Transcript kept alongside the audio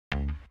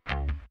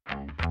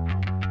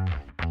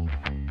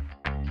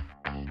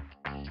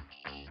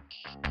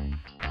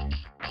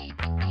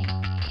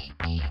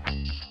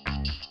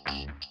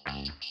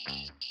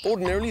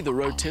Ordinarily, the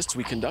road tests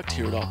we conduct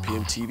here at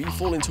RPM TV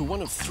fall into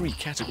one of three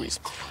categories.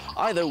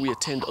 Either we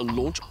attend a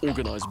launch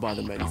organised by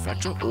the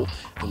manufacturer, or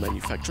the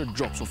manufacturer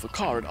drops off a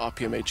car at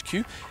RPM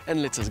HQ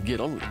and lets us get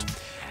on with it.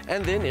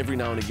 And then every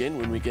now and again,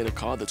 when we get a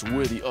car that's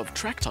worthy of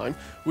track time,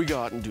 we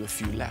go out and do a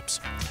few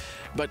laps.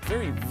 But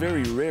very,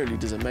 very rarely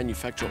does a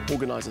manufacturer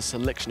organise a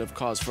selection of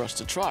cars for us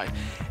to try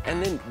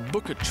and then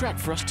book a track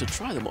for us to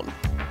try them on.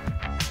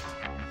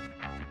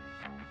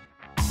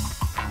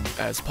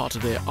 As part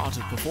of their Art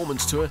of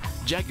Performance tour,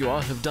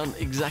 Jaguar have done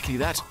exactly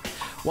that.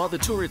 While the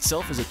tour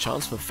itself is a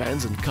chance for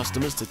fans and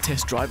customers to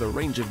test drive a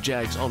range of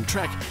Jags on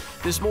track,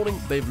 this morning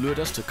they've lured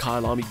us to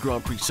Kayalami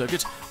Grand Prix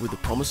circuit with the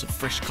promise of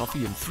fresh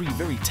coffee and 3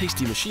 very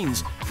tasty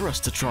machines for us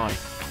to try.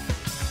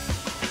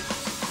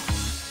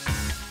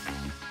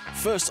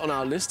 First on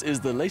our list is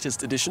the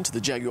latest addition to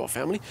the Jaguar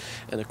family,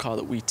 and a car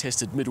that we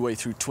tested midway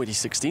through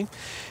 2016.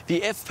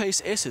 The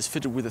F-Pace S is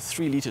fitted with a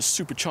 3-litre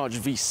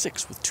supercharged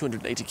V6 with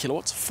 280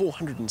 kilowatts,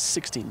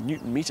 416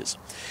 Newton meters.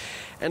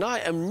 And I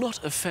am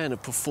not a fan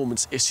of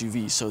performance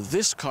SUVs, so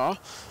this car,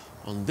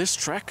 on this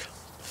track,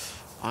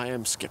 I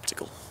am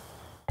skeptical.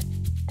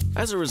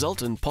 As a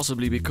result, and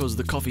possibly because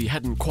the coffee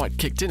hadn't quite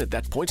kicked in at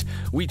that point,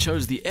 we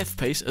chose the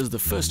F-Pace as the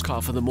first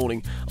car for the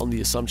morning, on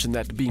the assumption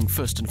that, being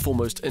first and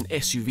foremost an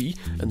SUV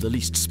and the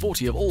least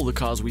sporty of all the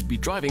cars we'd be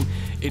driving,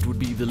 it would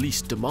be the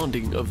least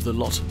demanding of the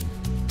lot.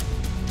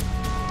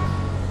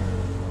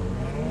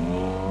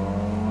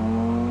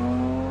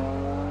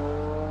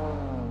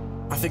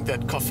 I think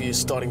that coffee is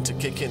starting to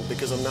kick in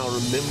because I'm now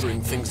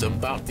remembering things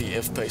about the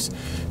F-Pace.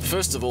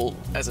 First of all,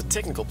 as a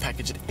technical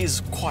package, it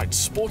is quite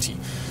sporty.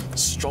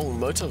 Strong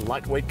motor,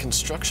 lightweight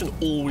construction,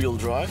 all-wheel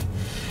drive.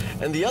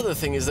 And the other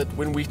thing is that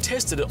when we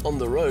tested it on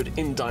the road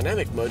in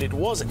dynamic mode, it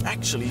was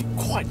actually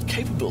quite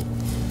capable.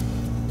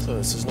 So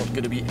this is not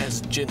going to be as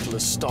gentle a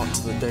start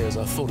to the day as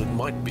I thought it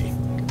might be.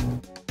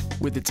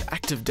 With its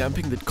active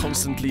damping that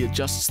constantly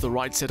adjusts the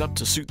ride setup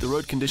to suit the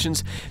road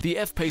conditions, the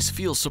F-Pace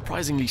feels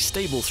surprisingly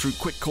stable through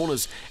quick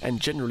corners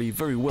and generally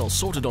very well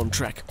sorted on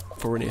track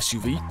for an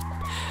SUV.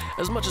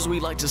 As much as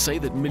we like to say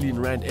that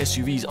million-rand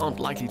SUVs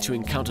aren't likely to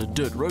encounter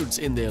dirt roads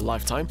in their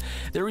lifetime,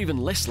 they're even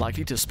less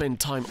likely to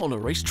spend time on a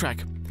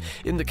racetrack.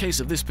 In the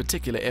case of this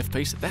particular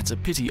F-Pace, that's a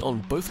pity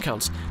on both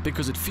counts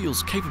because it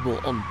feels capable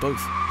on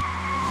both.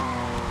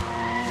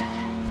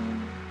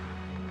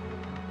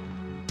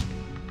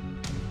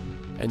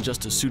 And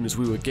just as soon as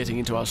we were getting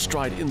into our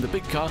stride in the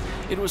big car,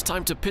 it was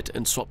time to pit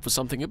and swap for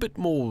something a bit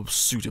more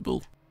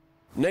suitable.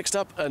 Next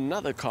up,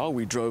 another car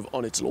we drove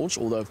on its launch,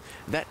 although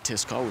that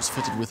test car was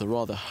fitted with a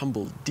rather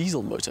humble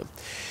diesel motor.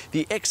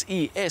 The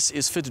XES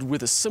is fitted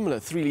with a similar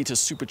 3-litre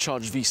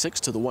supercharged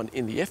V6 to the one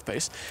in the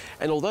F-Pace,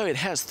 and although it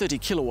has 30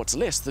 kilowatts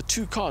less, the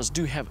two cars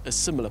do have a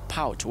similar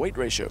power-to-weight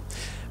ratio.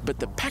 But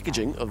the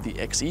packaging of the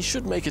XE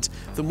should make it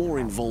the more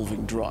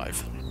involving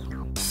drive.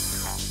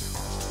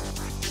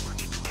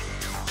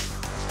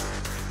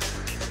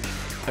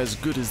 As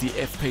good as the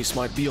F-Pace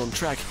might be on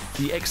track,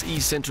 the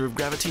XE's centre of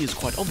gravity is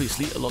quite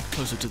obviously a lot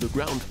closer to the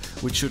ground,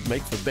 which should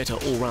make for better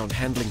all-round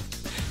handling.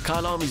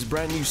 Kayalami's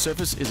brand new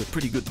surface is a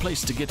pretty good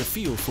place to get a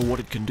feel for what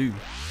it can do.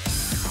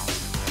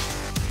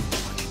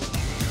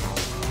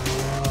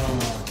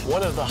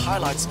 One of the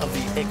highlights of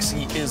the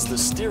XE is the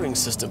steering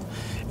system.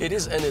 It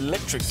is an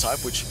electric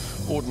type, which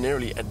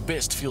ordinarily at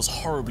best feels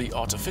horribly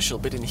artificial,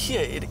 but in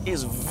here it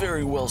is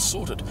very well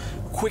sorted,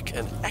 quick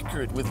and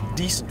accurate with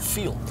decent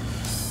feel.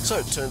 So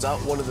it turns out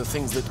one of the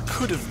things that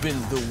could have been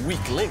the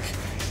weak link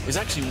is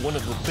actually one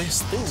of the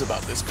best things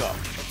about this car.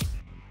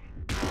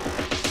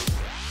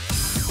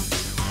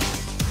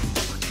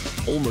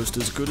 Almost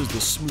as good as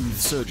the smooth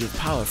surge of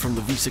power from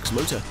the V6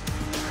 motor.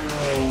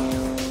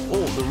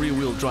 Or the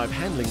rear-wheel drive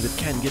handling that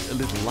can get a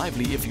little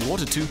lively if you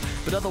wanted to,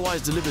 but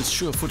otherwise delivers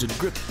sure-footed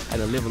grip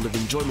at a level of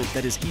enjoyment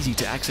that is easy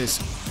to access.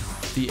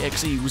 The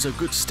XE was a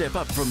good step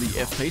up from the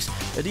F-Pace,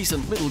 a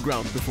decent middle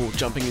ground before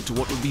jumping into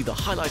what would be the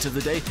highlight of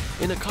the day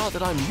in a car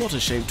that I'm not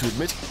ashamed to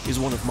admit is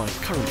one of my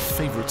current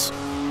favourites.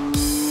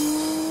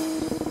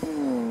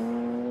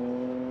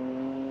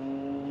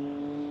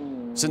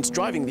 Since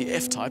driving the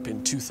F-Type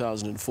in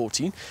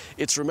 2014,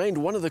 it's remained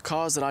one of the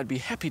cars that I'd be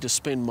happy to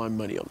spend my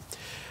money on.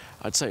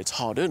 I'd say it's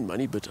hard-earned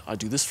money, but I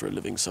do this for a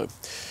living, so...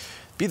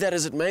 Be that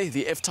as it may,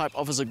 the F-Type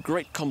offers a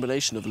great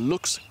combination of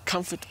looks,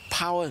 comfort,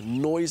 power,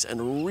 noise,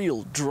 and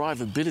real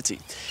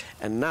drivability.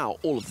 And now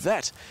all of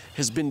that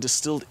has been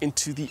distilled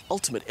into the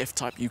ultimate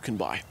F-Type you can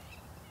buy.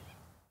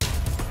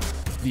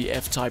 The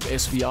F-Type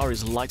SVR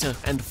is lighter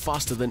and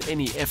faster than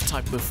any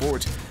F-Type before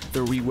it. The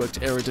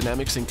reworked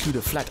aerodynamics include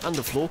a flat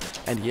underfloor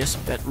and yes,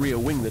 that rear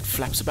wing that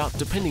flaps about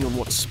depending on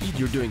what speed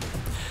you're doing.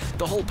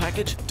 The whole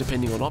package,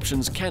 depending on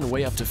options, can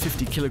weigh up to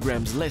 50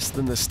 kilograms less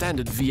than the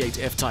standard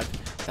V8 F-Type.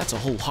 That's a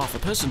whole half a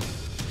person.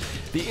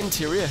 The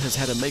interior has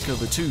had a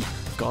makeover too.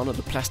 Gone are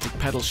the plastic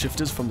paddle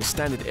shifters from the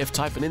standard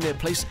F-Type and in their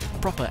place,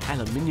 proper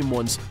aluminium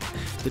ones.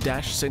 The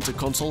dash, center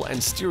console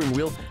and steering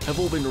wheel have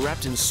all been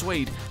wrapped in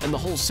suede and the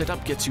whole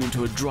setup gets you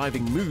into a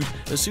driving mood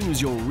as soon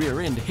as your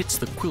rear end hits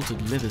the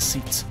quilted leather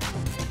seats.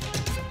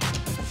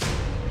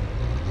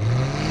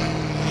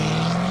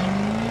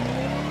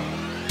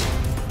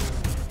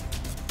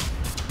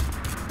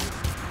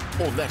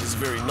 All that is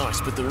very nice,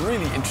 but the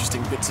really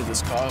interesting bits of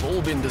this car have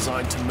all been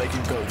designed to make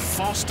it go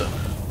faster,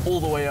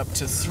 all the way up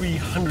to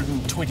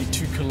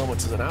 322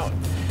 kilometers an hour.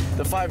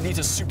 The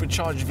 5-litre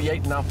supercharged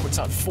V8 now puts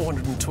out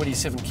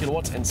 427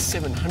 kilowatts and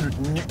 700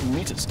 newton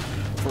meters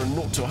for a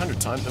 0 to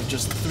 100 time of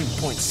just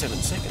 3.7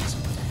 seconds.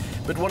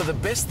 But one of the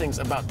best things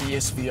about the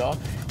SVR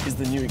is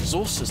the new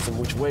exhaust system,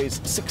 which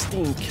weighs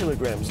 16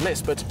 kilograms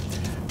less. But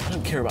I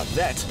don't care about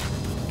that,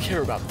 I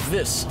care about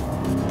this.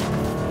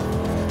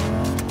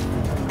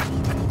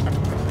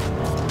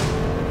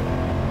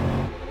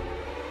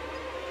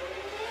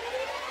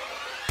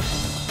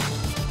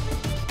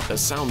 A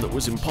sound that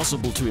was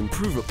impossible to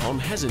improve upon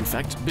has in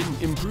fact been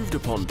improved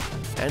upon,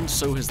 and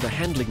so has the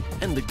handling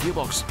and the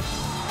gearbox.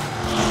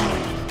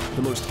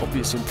 The most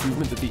obvious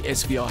improvement that the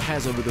SVR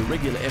has over the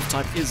regular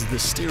F-Type is the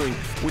steering,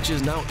 which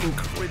is now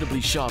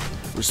incredibly sharp,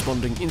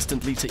 responding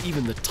instantly to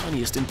even the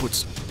tiniest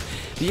inputs.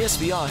 The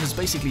SVR has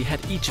basically had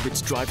each of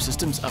its drive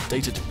systems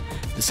updated.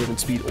 The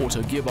 7-speed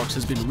auto gearbox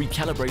has been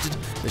recalibrated,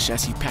 the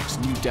chassis packs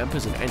new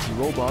dampers and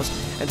anti-roll bars,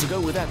 and to go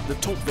with that, the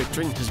torque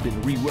vectoring has been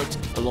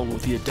reworked along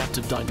with the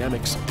adaptive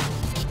dynamics.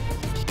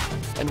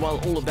 And while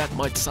all of that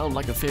might sound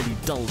like a fairly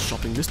dull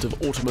shopping list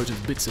of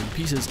automotive bits and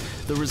pieces,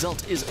 the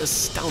result is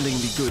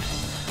astoundingly good.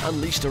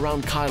 Unleashed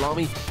around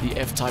Kayalami, the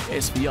F-Type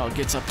SVR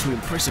gets up to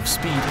impressive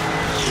speed,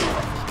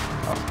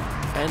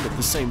 and at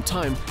the same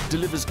time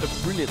delivers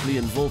a brilliantly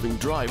involving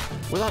drive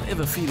without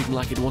ever feeling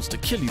like it wants to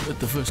kill you at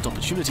the first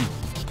opportunity.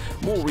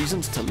 More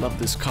reasons to love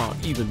this car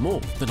even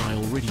more than I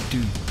already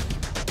do.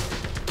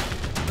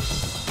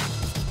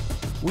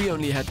 We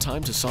only had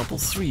time to sample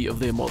 3 of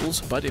their models,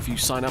 but if you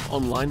sign up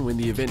online when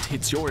the event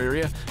hits your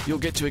area, you'll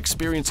get to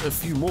experience a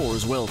few more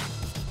as well.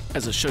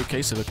 As a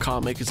showcase of a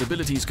car maker's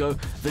abilities go,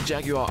 the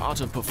Jaguar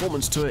Art of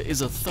Performance Tour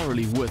is a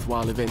thoroughly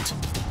worthwhile event.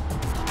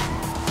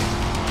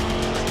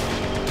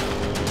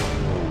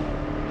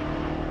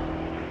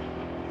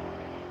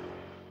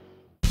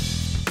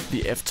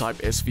 The F-Type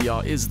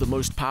SVR is the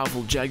most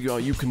powerful Jaguar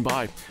you can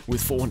buy.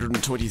 With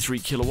 423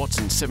 kilowatts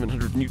and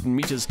 700 newton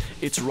meters,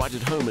 it's right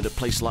at home at a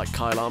place like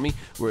Kayalami,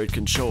 where it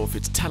can show off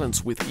its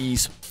talents with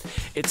ease.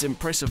 Its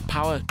impressive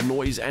power,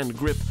 noise and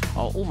grip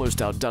are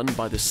almost outdone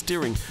by the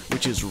steering,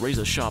 which is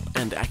razor sharp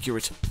and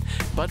accurate.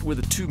 But with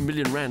a 2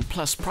 million rand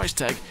plus price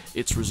tag,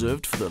 it's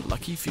reserved for the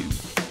lucky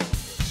few.